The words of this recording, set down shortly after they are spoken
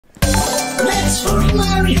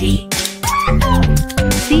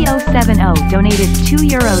CO70 donated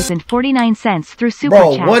 €2.49 through Super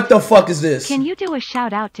Chat. Bro, what the fuck is this? Can you do a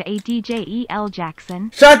shout out to ADJEL Jackson?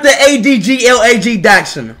 Shout out to ADGLAG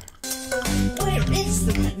Jackson. Where is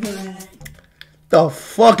the man? The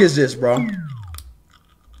fuck is this, bro?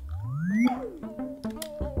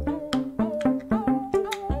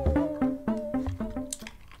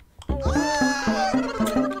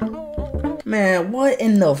 Man, what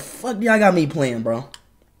in the fuck y'all got me playing, bro?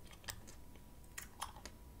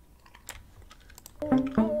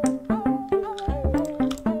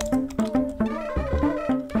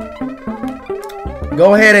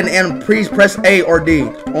 Go ahead and please press A or D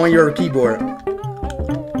on your keyboard.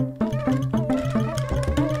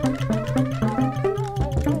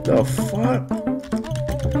 The fuck?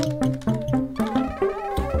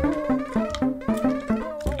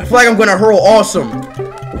 I feel like I'm gonna hurl awesome.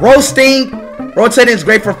 Rotating is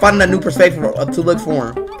great for finding a new perspective to look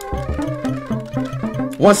for him.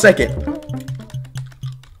 1 second.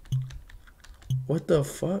 What the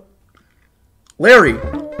fuck? Larry.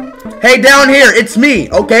 Hey, down here, it's me,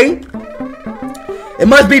 okay? It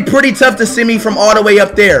must be pretty tough to see me from all the way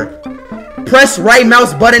up there. Press right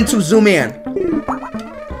mouse button to zoom in.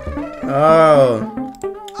 Oh.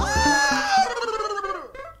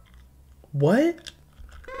 What?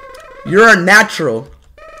 You're a natural.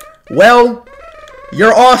 Well,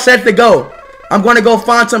 you're all set to go. I'm gonna go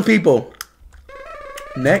find some people.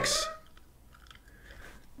 Next.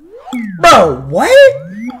 Bro, what?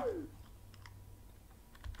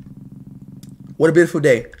 What a beautiful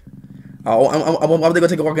day. Oh, I'm gonna go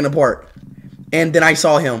take a walk in the park. And then I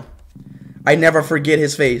saw him. I never forget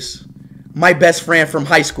his face. My best friend from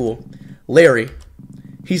high school, Larry.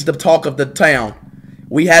 He's the talk of the town.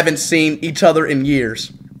 We haven't seen each other in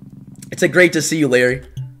years. It's great to see you, Larry.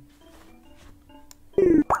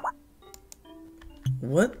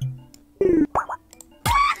 What?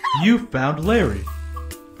 You found Larry.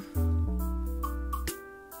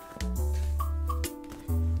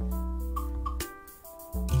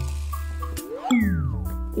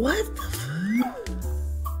 What the fuck?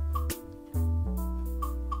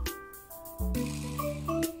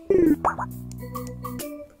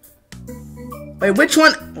 Wait, which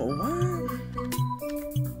one? What?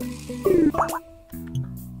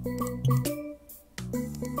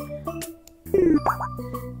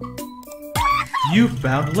 You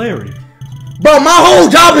found Larry. Bro, my whole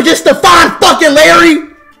job is just to find fucking Larry.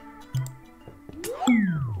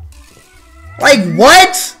 Like,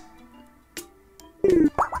 what?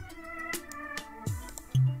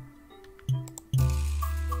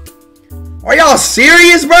 Are y'all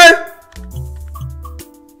serious, bro?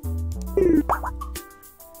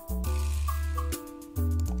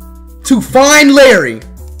 To find Larry.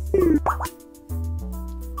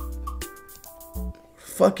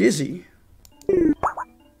 Fuck is he?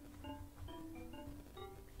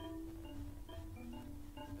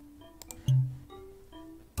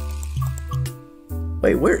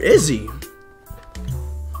 Wait, where is he?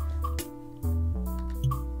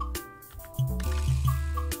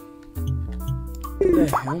 What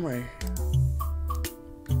the hell, right?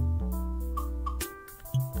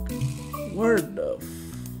 Where the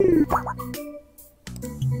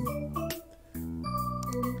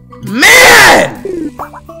man?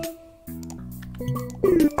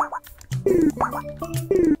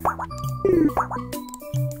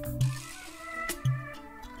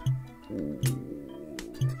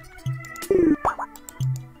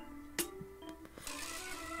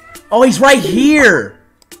 Oh, he's right here.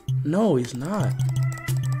 No, he's not.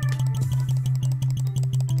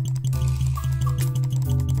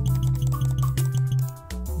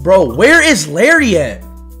 Bro, where is Larry at?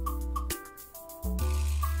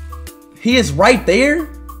 He is right there?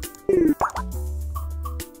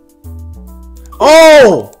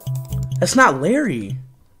 Oh! That's not Larry.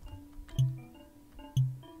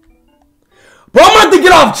 Bro, I'm about to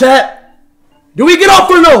get off, chat. Do we get off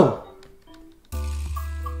or no?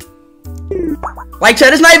 Like,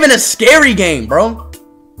 chat, it's not even a scary game, bro.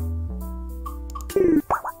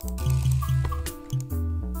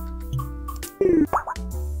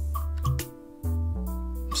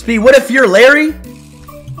 Speed, what if you're Larry?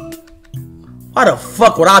 Why the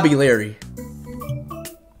fuck would I be Larry?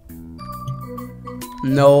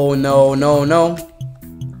 No, no, no, no.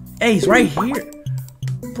 Hey, he's right here.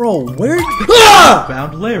 Bro, where? Ah!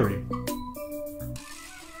 Found Larry.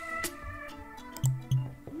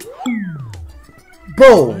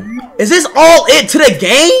 Bro, is this all it to the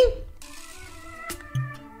game?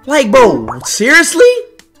 Like, bro, seriously?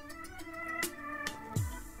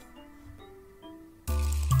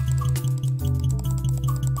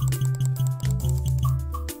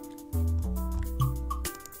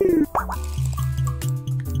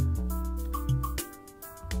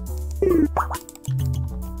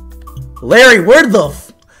 Larry, where the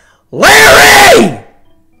Larry!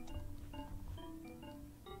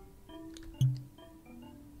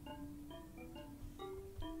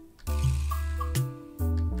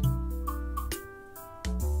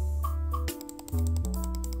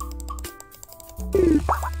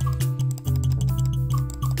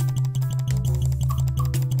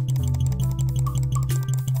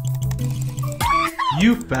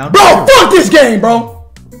 You found Bro, Larry. fuck this game, bro.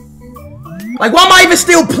 Like, why am I even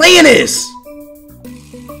still playing this?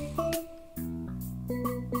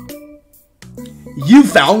 You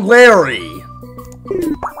found Larry.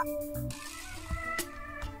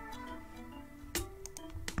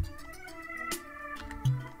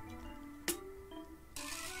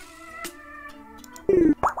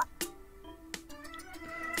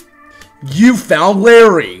 You found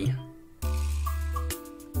Larry.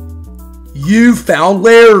 You found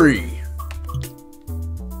Larry.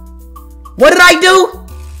 What did I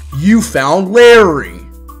do? You found Larry.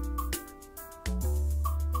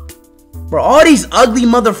 Bro, all these ugly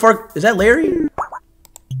motherfuckers. Is that Larry?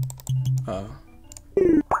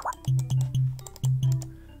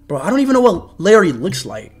 Bro, I don't even know what Larry looks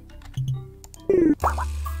like.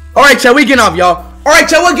 Alright, chat, we getting off, y'all. Alright,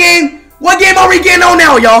 chat, what game are we getting on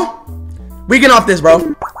now, y'all? We getting off this,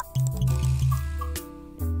 bro.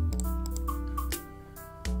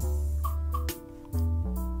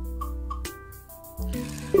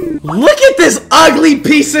 Look at this ugly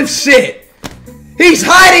piece of shit. He's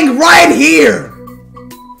hiding right here.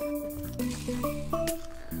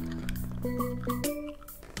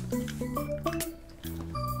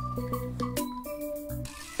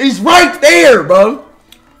 He's right there, bro.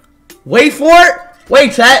 Wait for it.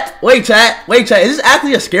 Wait, chat. Wait, chat. Wait, chat. Is this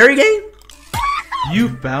actually a scary game? You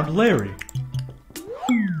found Larry.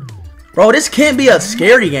 Bro, this can't be a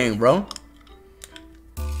scary game, bro.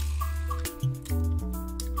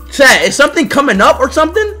 Chat, is something coming up or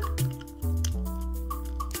something?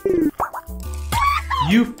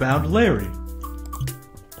 You found Larry.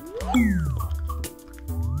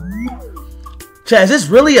 Chat, is this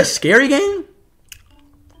really a scary game?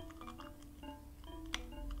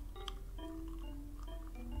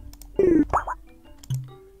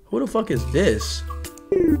 Who the fuck is this?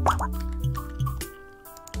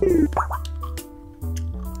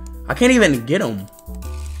 I can't even get him.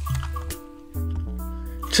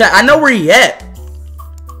 Chat, I know where he at,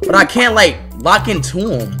 but I can't like lock into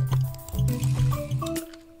him.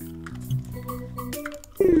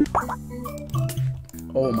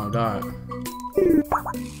 Oh my god.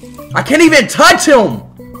 I can't even touch him.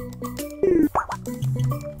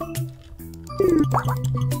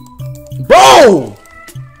 Bro!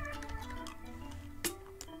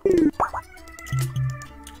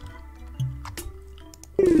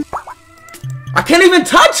 I can't even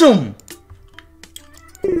touch him.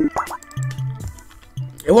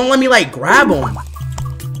 It won't let me like grab him.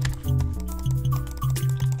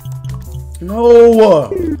 No.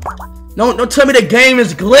 No, don't tell me the game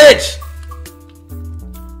is glitched.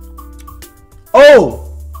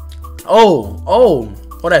 Oh. Oh, oh.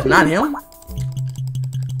 Oh, that's not him?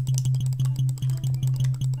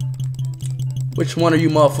 Which one of you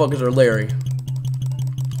motherfuckers are Larry?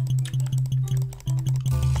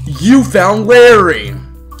 You found Larry.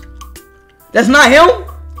 That's not him?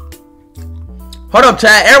 Hold up,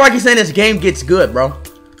 chat. Everybody keeps saying this game gets good, bro.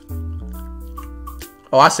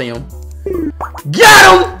 Oh, I see him.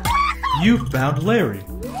 Get him! You found Larry.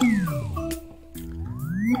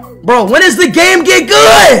 Bro, when does the game get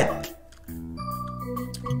good?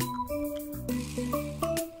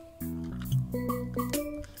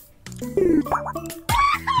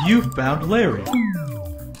 You found Larry.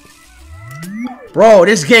 Bro,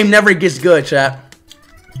 this game never gets good, chat.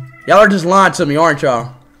 Y'all are just lying to me, aren't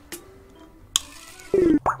y'all?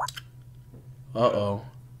 Uh-oh.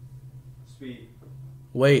 Speed.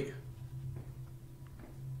 Wait.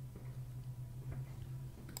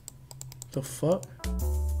 The fuck?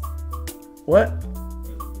 What?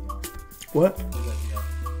 What?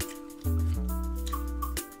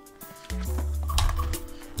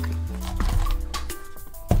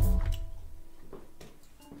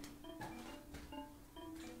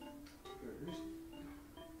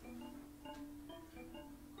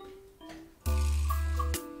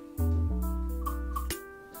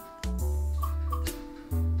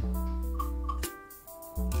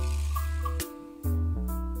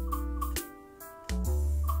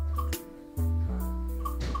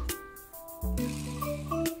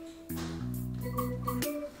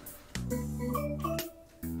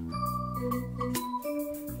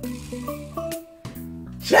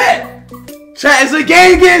 Chat! Chat, is the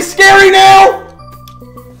game getting scary now?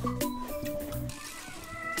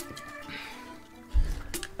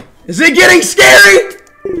 Is it getting scary?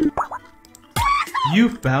 You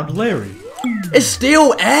found Larry. It's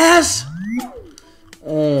still ass?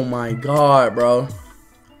 Oh my god, bro.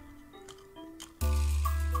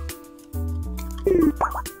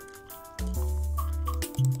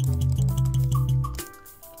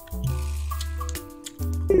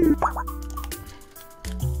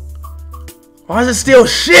 Why is it still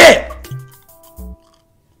shit?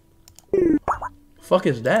 Fuck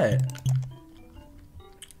is that?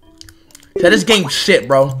 Yeah, this game's shit,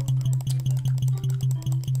 bro.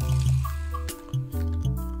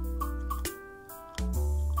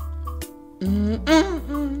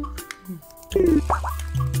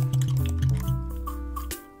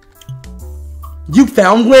 You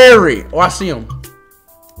found Larry. Oh, I see him.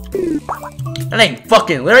 That ain't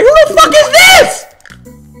fucking Larry. Who the fuck is this?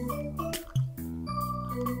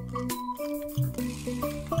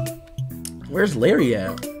 Where's Larry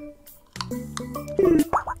at?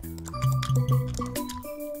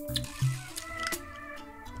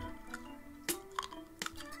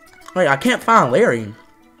 Wait, I can't find Larry.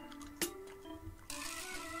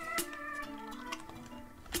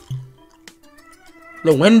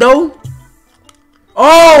 The window?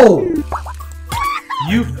 Oh!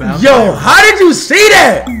 You found Yo, Larry. how did you see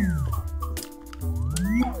that?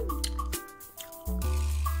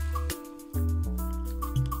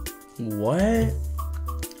 What?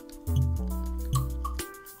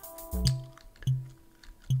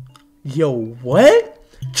 Yo, what?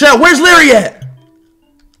 Chat, where's Larry at?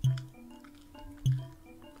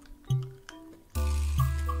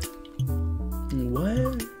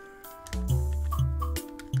 What?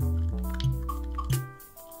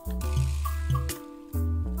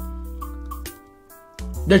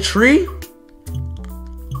 The tree?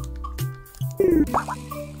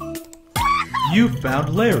 You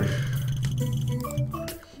found Larry.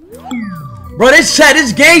 Bro,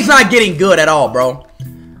 this game's not getting good at all, bro.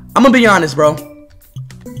 I'm gonna be honest, bro.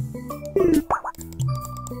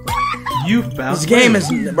 You found This game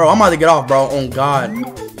Larry. is, bro, I'm about to get off, bro. Oh, God.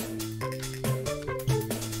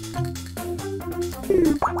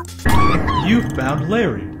 You found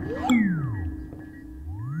Larry.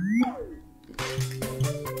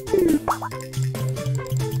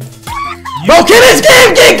 Bro, can this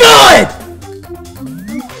game get good?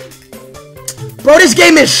 Bro, this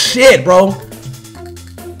game is shit, bro.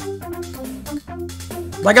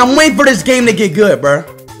 Like, I'm waiting for this game to get good, bro.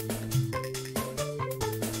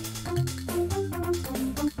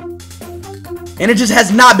 And it just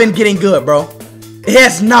has not been getting good, bro. It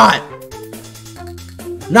has not.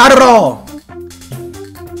 Not at all.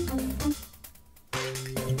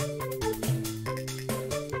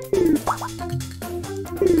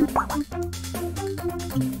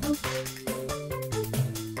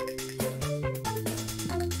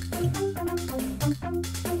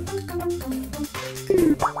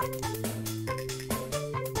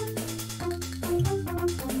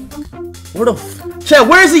 Where the f- Chat,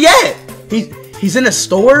 where is he at? He's in a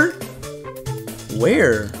store?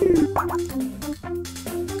 Where?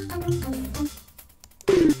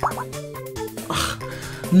 Ugh,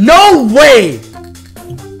 no way!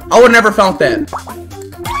 I would have never found that.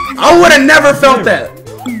 I would have never found that.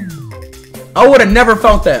 I would have never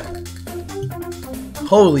found that.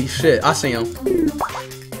 Holy shit, I see him.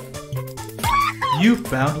 You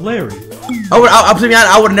found Larry. I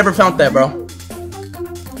would have never found that, bro.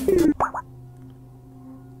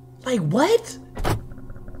 Like, what?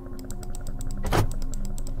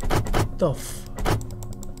 The f-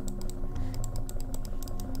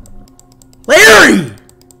 Larry!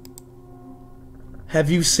 Have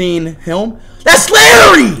you seen him? That's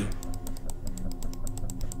Larry!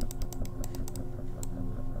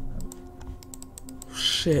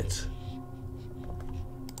 Shit.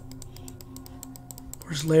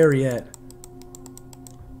 Where's Larry at?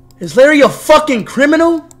 Is Larry a fucking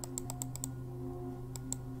criminal?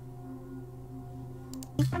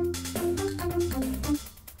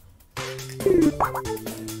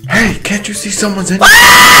 Hey, can't you see someone's in?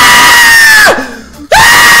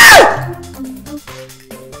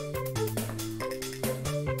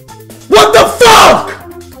 What the fuck?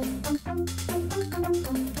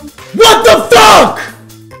 What the fuck?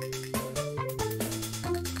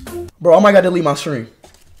 Bro, I might gotta delete my stream.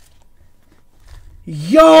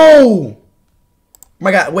 Yo! Oh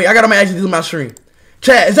my god, wait, I gotta actually delete my stream.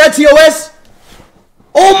 Chat, is that TOS?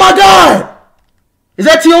 Oh my god! Is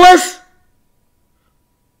that TOS?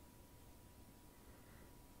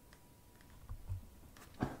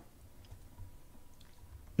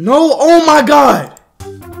 No, oh my god!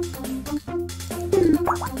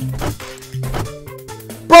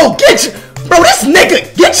 Bro, bro, this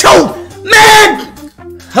nigga, get your, man!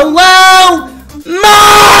 Hello?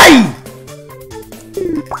 My!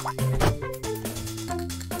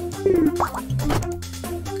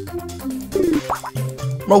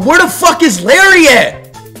 Bro, where the fuck is Larry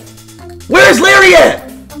at? Where is Larry at?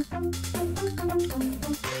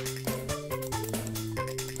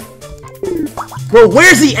 Bro,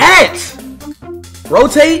 where's he at?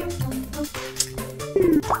 Rotate?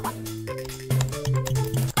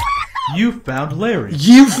 You found Larry.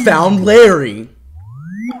 You found Larry.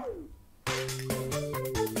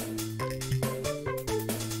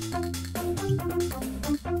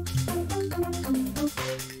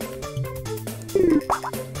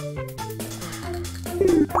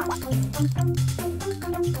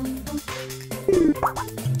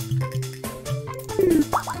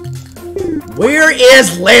 Where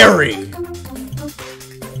is Larry?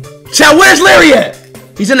 Chat, where's Larry at?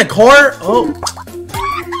 He's in the car? Oh.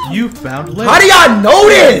 You found Larry. How do y'all know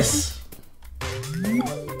this?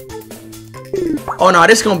 Oh no,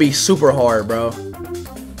 this is gonna be super hard, bro.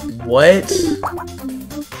 What?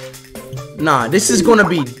 Nah, this is gonna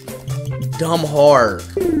be dumb hard.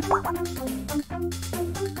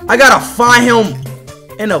 I gotta find him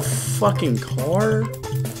in a fucking car?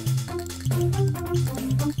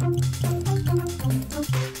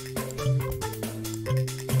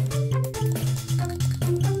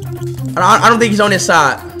 I don't think he's on his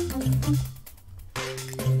side.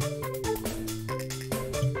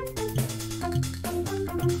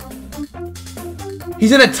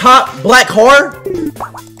 He's in a top black car?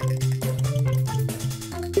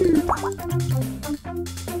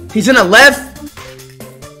 He's in a left?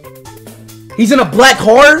 He's in a black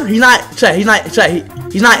car? He's not, chat, he's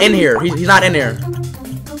not in here. He's not in there.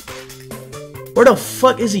 Where the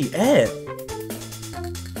fuck is he at?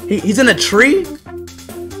 He's in a tree?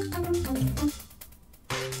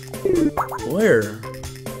 Where?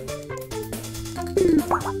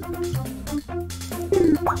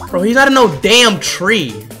 Bro, he's not in no damn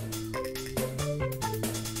tree.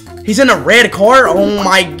 He's in a red car? Oh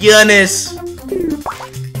my goodness.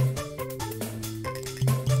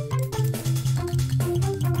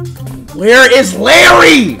 Where is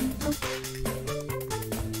Larry?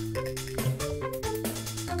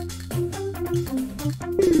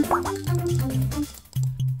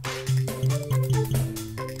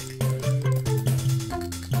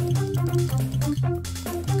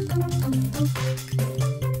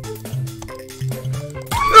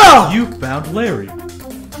 You found Larry.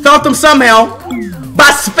 Found them somehow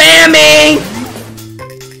by spamming.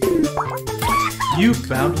 You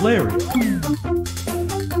found Larry.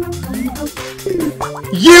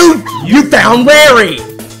 You found Larry.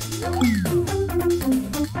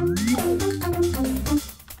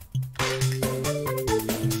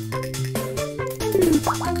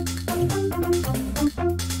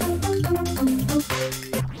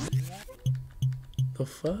 The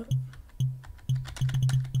fuck?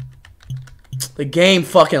 The game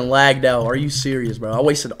fucking lagged out. Are you serious, bro? I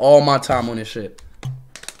wasted all my time on this shit.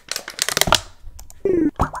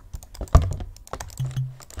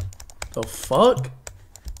 The fuck?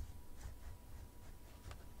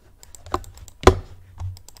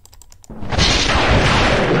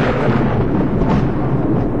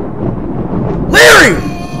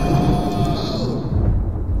 Larry!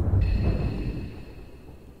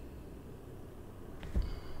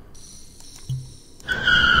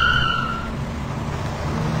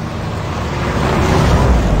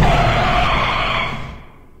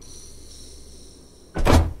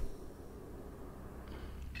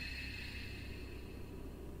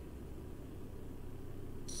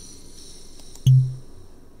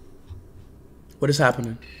 What is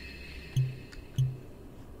happening?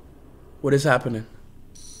 What is happening?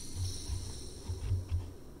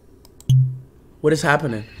 What is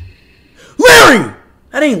happening? Larry!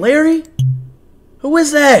 That ain't Larry. Who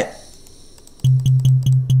is that?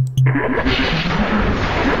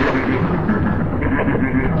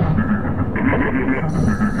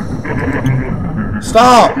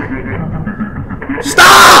 Stop!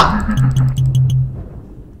 Stop!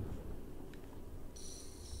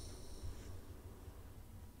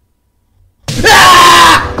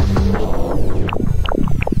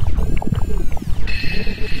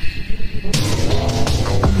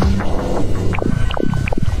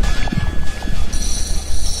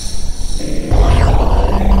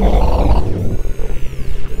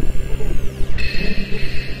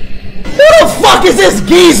 Is this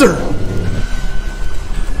geezer?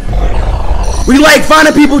 We like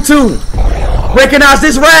finding people too. Recognize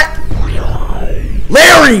this rat?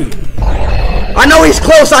 Larry! I know he's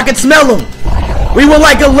close, I can smell him. We would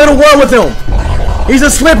like a little word with him. He's a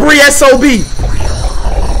slippery SOB.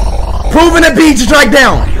 Proven to be strike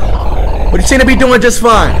down. But you seem to be doing just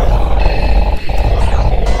fine.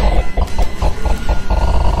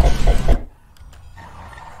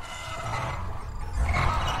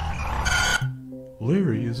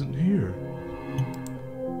 Larry isn't here.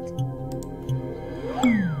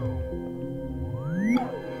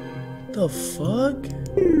 The fuck?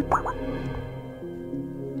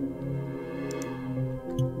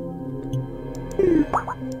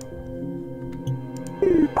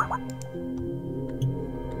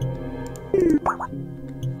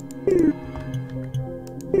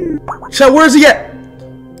 Chat, where is he at?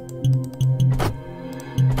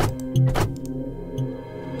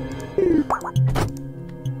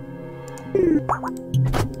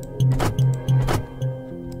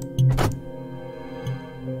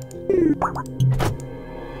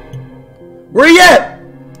 Where he at?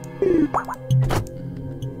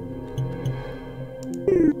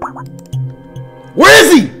 Where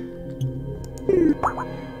is he?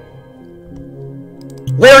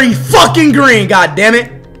 Larry fucking Green, god damn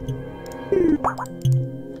it.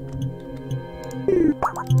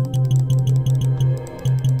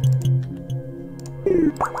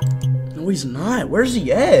 No, he's not. Where's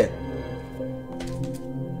he at?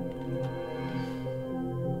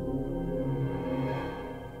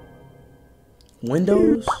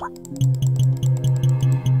 Windows?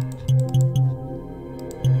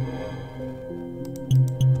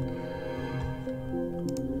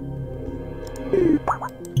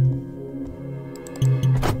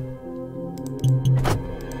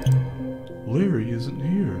 Larry isn't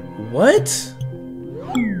here. What?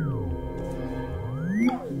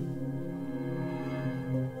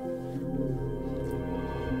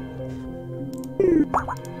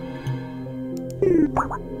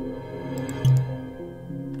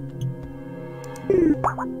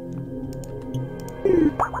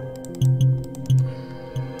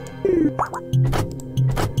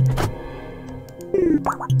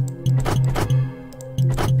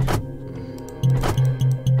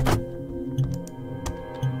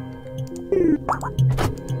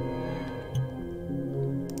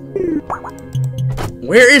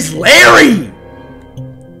 Where is Larry?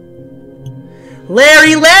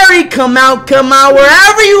 Larry, come out,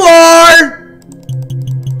 wherever you are.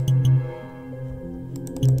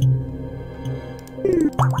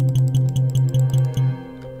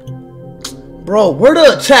 Bro, where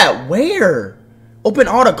the chat? Where? Open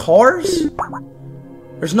all the cars?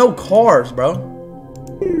 There's no cars, bro.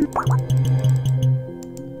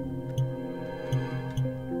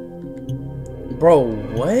 Bro,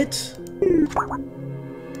 what?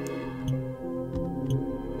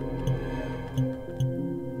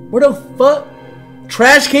 Where the fuck?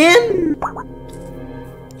 Trash can?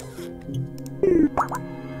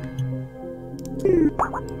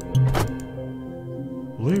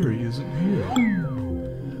 Larry isn't here.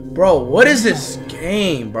 Bro, what is this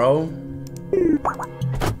game, bro?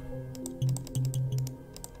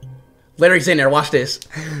 Larry's in there, watch this.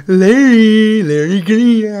 Larry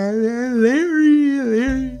Green,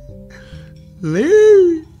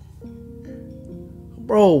 Larry.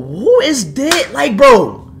 Bro, who is that? Like,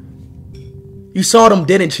 bro. You saw them,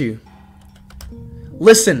 didn't you?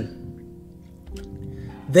 Listen.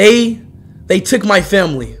 They took my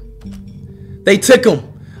family. They took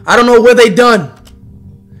them. I don't know what they done.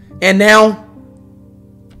 And now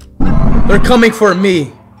they're coming for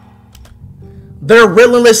me. They're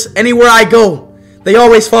relentless anywhere I go. They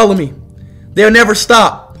always follow me. They'll never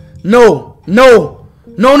stop. No.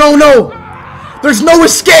 There's no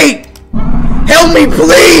escape. Help me,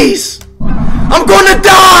 please. I'm gonna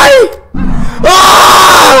die.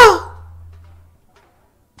 Ah!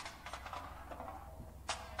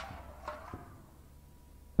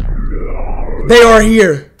 They are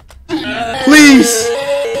here. Please.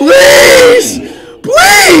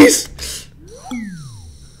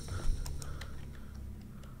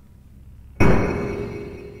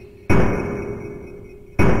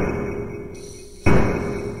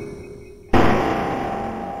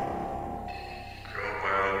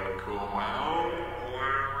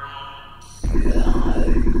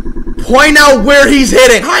 Point out where he's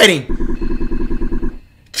hiding.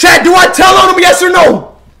 Chat, do I tell on him yes or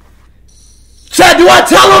no? Chat, do I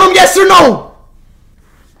tell on him yes or no?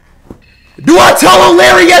 Do I tell on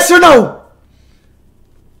Larry yes or no?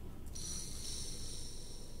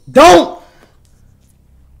 Don't.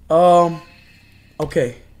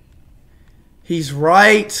 Okay. He's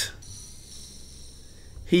right.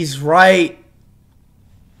 He's right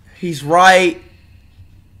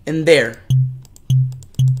in there.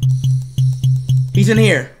 He's in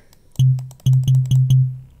here.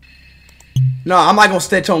 No, I'm not gonna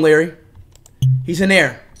stitch on Larry. He's in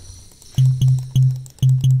there.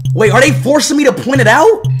 Wait, are they forcing me to point it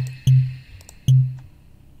out?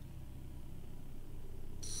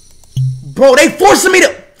 Bro, they forcing me to...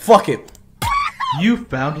 Fuck it. You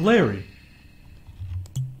found Larry.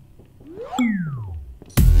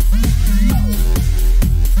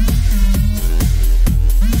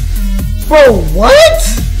 Bro,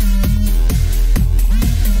 what?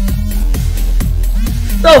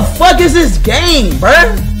 The fuck is this game,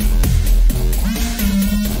 bruh?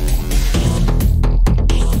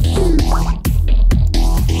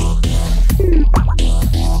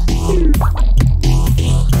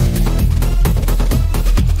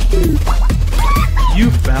 You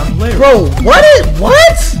found Larry. Bro, what?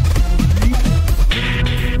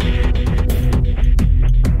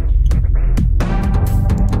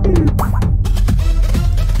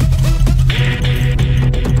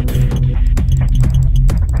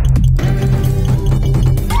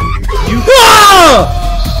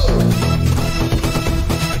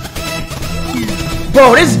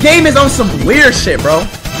 Bro, this game is on some weird shit, bro.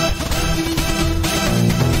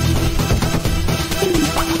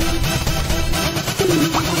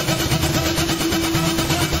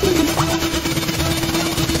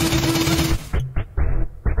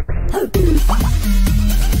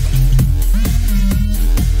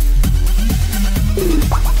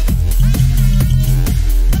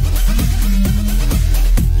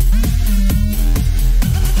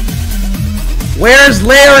 Where's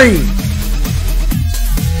Larry?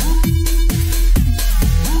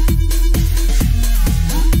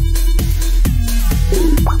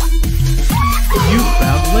 You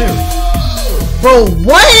found Larry. Bro,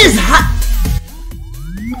 what is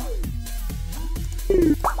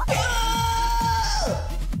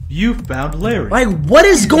You found Larry. like, what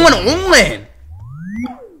is going on?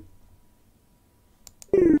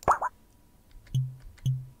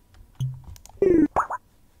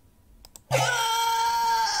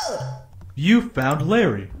 You found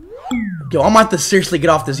Larry. Yo, I'm about to seriously get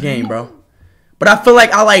off this game, bro. But I feel like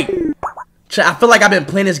I feel like I've been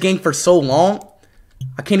playing this game for so long,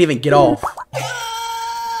 I can't even get off.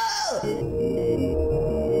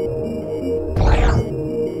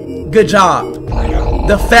 Good job.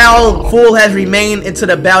 The foul fool has remained into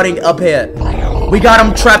the building up ahead. We got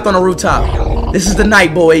him trapped on a rooftop. This is the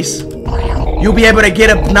night, boys. You'll be able to get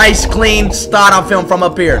a nice, clean start on film from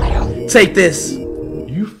up here. Take this.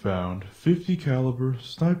 You found 50 caliber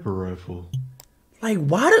sniper rifle. Like,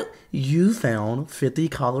 why do you found 50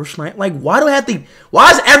 caliber sniper? Like, why do I have to?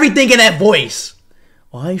 Why is everything in that voice?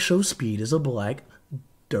 IShowSpeed is a black,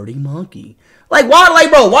 dirty monkey. Like, why?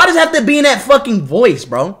 Like, bro, why does it have to be in that fucking voice,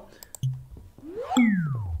 bro?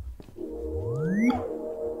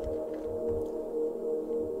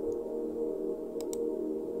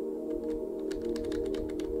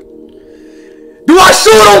 Do I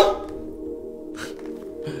shoot him?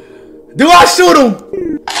 Do I shoot him?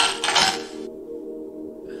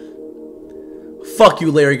 Fuck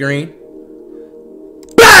you, Larry Green.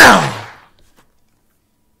 BAM!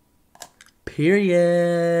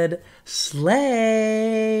 Period.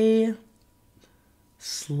 Slay.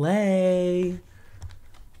 Slay.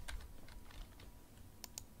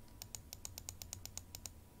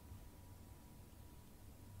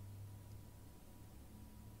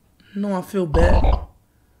 No, I feel bad.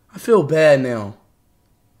 I feel bad now.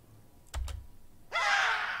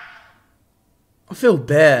 I feel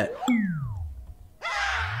bad.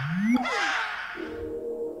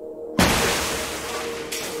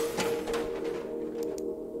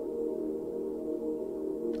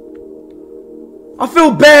 I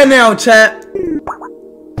feel bad now, chat.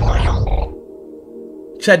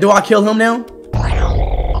 Chat, do I kill him now?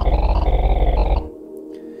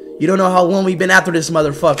 You don't know how long we've been after this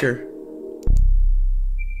motherfucker.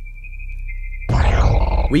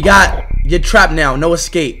 We got you trapped now, no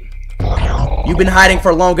escape. You've been hiding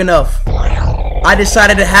for long enough. I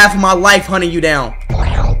decided to have my life hunting you down.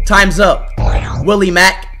 Time's up, Willie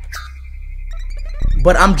Mac.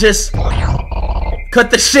 But I'm just...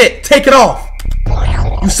 Cut the shit, take it off.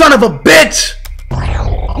 You son of a bitch!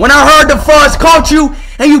 When I heard the fuzz caught you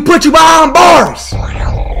and you put you behind bars,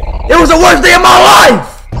 it was the worst day of my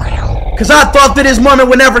life! Cause I thought that this moment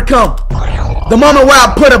would never come. The moment where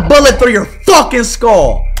I put a bullet through your fucking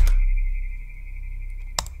skull.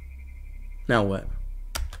 Now what?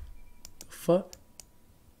 The fuck?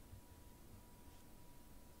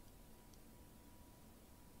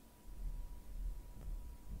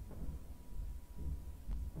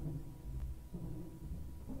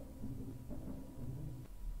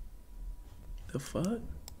 The fuck?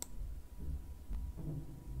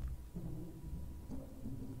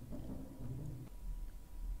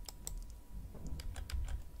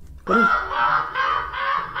 What is...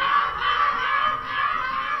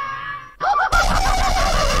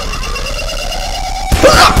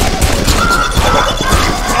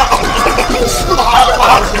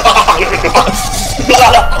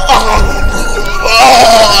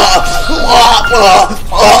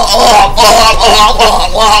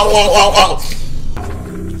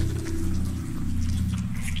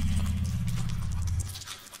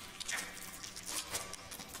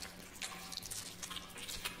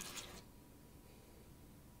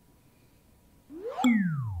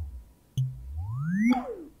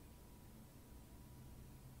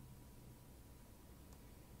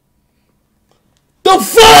 The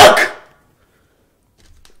fuck?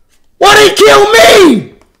 Why'd he kill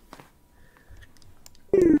me?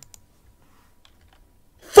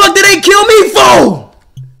 Fuck did they kill me for?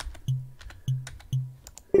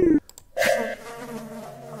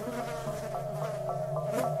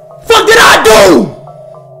 Fuck did I do?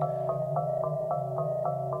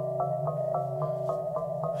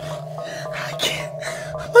 I can't.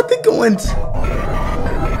 I'm about to go into.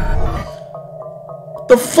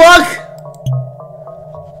 The fuck?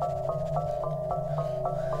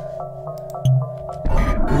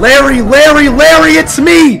 Larry, it's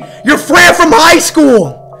me! Your friend from high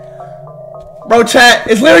school! Bro, chat,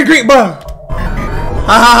 it's Larry Green, bro. Ha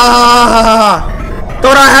ha ha ha.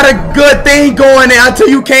 Thought I had a good thing going there until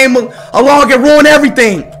you came along and ruined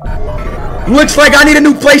everything. Looks like I need a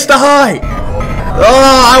new place to hide.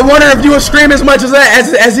 I wonder if you would scream as much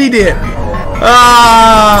as he did.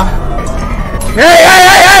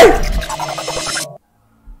 Hey!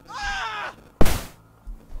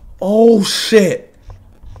 Oh shit.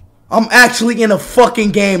 I'm actually in a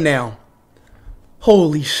fucking game now.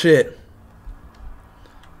 Holy shit.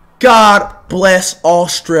 God bless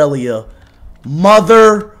Australia.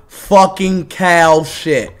 Motherfucking cow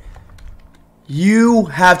shit. You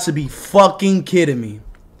have to be fucking kidding me.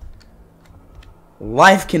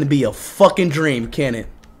 Life can be a fucking dream, can it?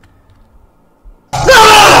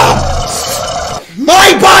 Ah!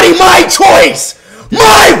 My body, my choice!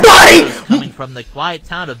 My body! Coming from the quiet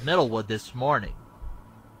town of Middlewood this morning.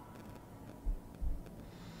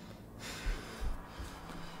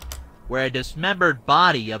 Where a dismembered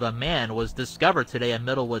body of a man was discovered today in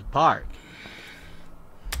Middlewood Park.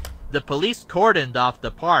 The police cordoned off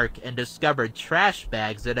the park and discovered trash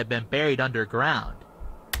bags that had been buried underground.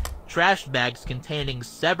 Trash bags containing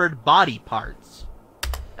severed body parts.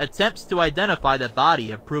 Attempts to identify the body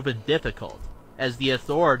have proven difficult, as the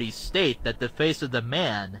authorities state that the face of the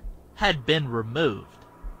man had been removed.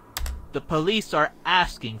 The police are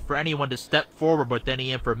asking for anyone to step forward with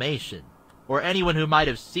any information, or anyone who might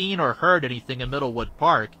have seen or heard anything in Middlewood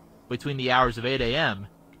Park between the hours of 8 a.m.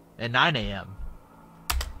 and 9 a.m.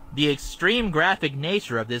 The extreme graphic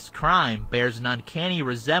nature of this crime bears an uncanny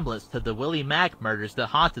resemblance to the Willie Mack murders that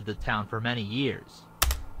haunted the town for many years.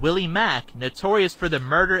 Willie Mack, notorious for the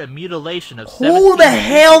murder and mutilation of 17 Who the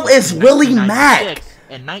hell is Willie Mack?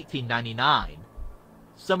 In 1999.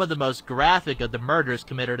 Some of the most graphic of the murders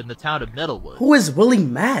committed in the town of Middlewood. Who is Willie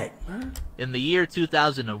Mack? In the year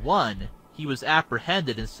 2001, he was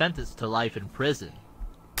apprehended and sentenced to life in prison.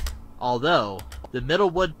 Although, the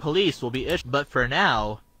Middlewood police will be issued. But for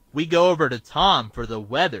now, we go over to Tom for the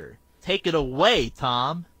weather. Take it away,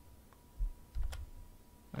 Tom.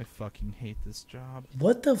 I fucking hate this job.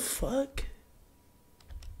 What the fuck?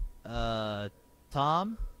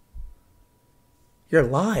 Tom? You're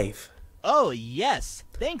live. Oh, yes.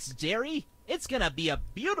 Thanks, Jerry. It's gonna be a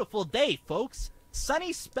beautiful day, folks.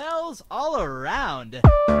 Sunny spells all around.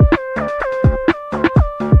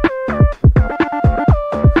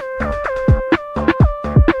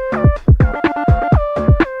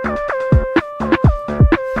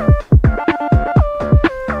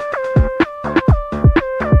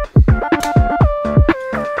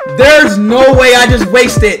 There's no way I just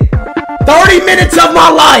wasted 30 minutes of my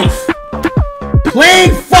life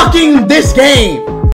playing fucking this game.